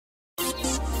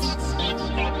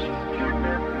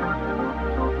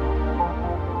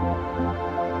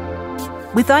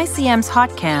With ICM's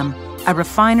HotCam, a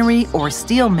refinery or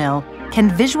steel mill can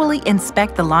visually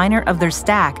inspect the liner of their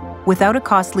stack without a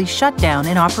costly shutdown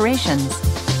in operations.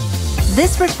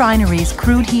 This refinery's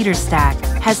crude heater stack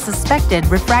has suspected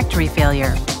refractory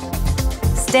failure.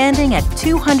 Standing at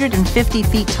 250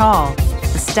 feet tall,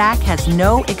 the stack has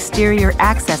no exterior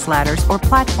access ladders or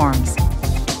platforms.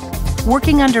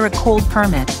 Working under a cold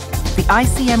permit, the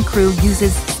ICM crew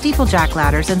uses steeplejack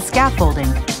ladders and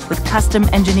scaffolding with custom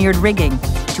engineered rigging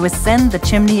to ascend the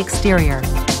chimney exterior.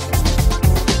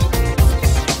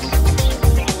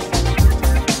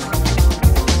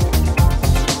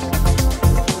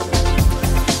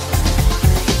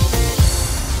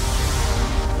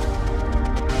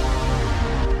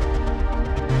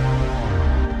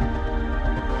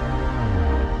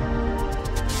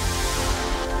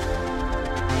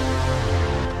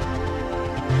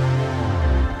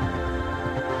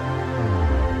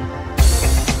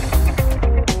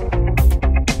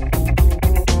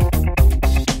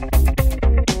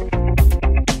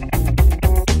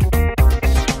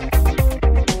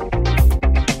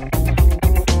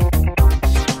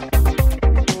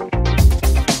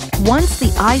 Once the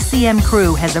ICM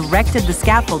crew has erected the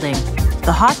scaffolding,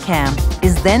 the HotCam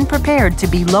is then prepared to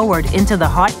be lowered into the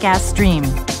hot gas stream.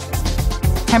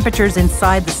 Temperatures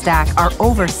inside the stack are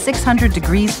over 600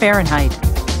 degrees Fahrenheit.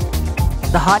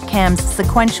 The HotCam's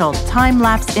sequential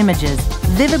time-lapse images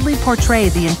vividly portray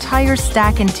the entire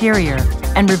stack interior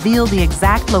and reveal the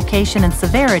exact location and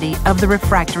severity of the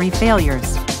refractory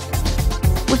failures.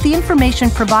 With the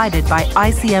information provided by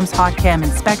ICM's HotCam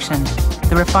inspection,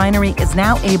 the refinery is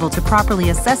now able to properly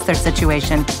assess their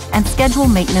situation and schedule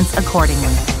maintenance accordingly.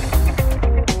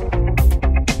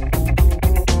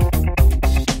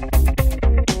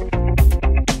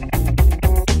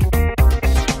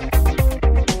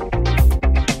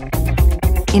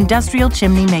 Industrial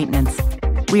chimney maintenance.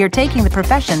 We are taking the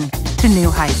profession to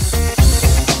new heights.